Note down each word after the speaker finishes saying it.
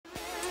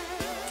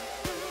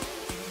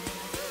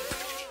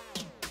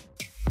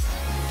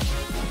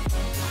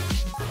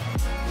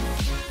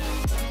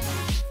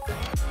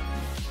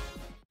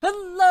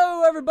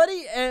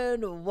everybody,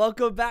 and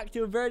welcome back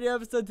to a brand new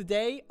episode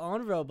today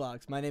on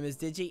Roblox. My name is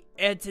Digi,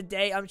 and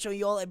today I'm showing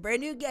you all a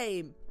brand new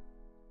game.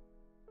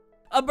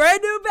 A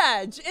brand new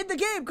badge in the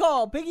game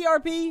called PIGGY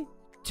RP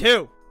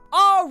 2.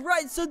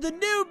 Alright, so the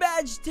new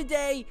badge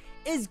today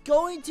is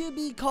going to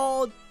be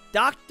called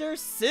Dr.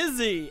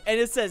 ZIZZY. And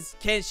it says,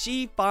 can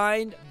she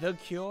find the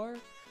cure?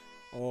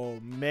 Oh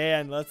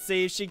man, let's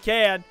see if she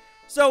can.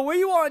 So what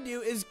you want to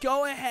do is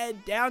go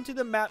ahead down to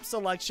the map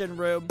selection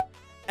room.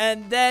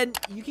 And then,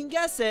 you can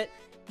guess it,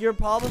 you're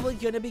probably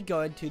going to be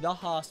going to the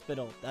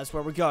hospital. That's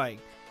where we're going.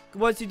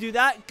 Once you do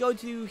that, go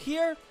to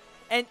here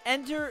and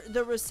enter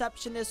the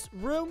receptionist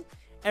room.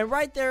 And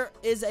right there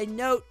is a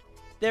note.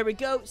 There we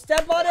go.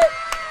 Step on it.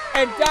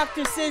 And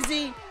Dr.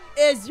 ZIZZY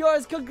is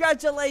yours.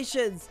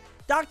 Congratulations.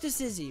 Dr.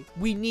 ZIZZY,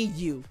 we need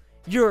you.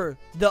 You're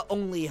the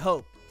only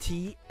hope.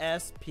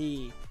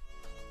 TSP.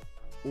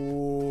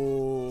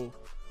 Ooh.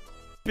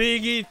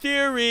 Biggie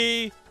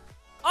theory.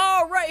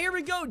 Alright, here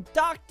we go.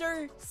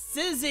 Dr.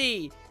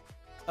 ZIZZY.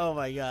 Oh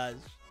my gosh.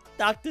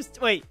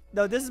 Wait,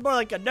 no, this is more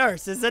like a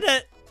nurse, isn't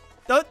it?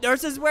 Don't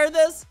nurses wear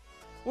this?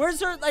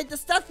 Where's her, like, the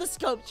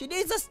stethoscope? She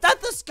needs a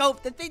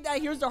stethoscope. The thing that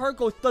hears the heart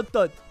goes thud,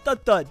 thud,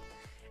 thud, thud.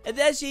 And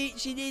then she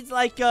needs,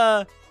 like,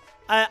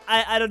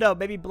 I don't know,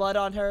 maybe blood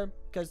on her.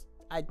 Because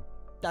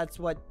that's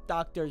what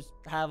doctors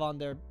have on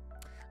their...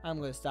 I'm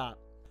gonna stop.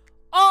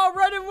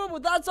 Alright everyone, well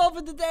that's all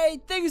for today.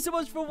 Thank you so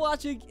much for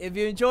watching. If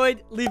you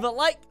enjoyed, leave a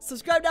like,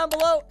 subscribe down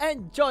below,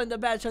 and join the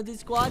Badge Hunting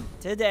Squad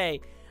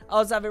today. I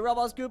also have a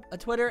Roblox group, a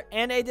Twitter,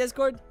 and a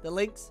Discord. The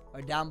links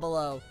are down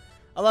below.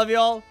 I love you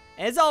all,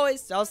 and as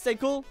always, y'all stay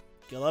cool.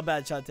 Good luck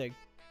badge hunting.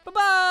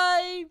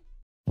 Bye-bye!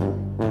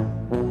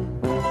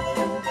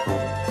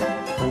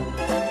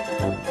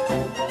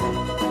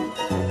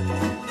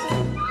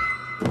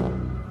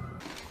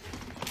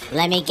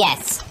 Let me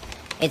guess.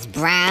 It's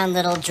brown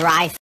little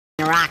dry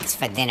rocks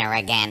for dinner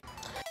again.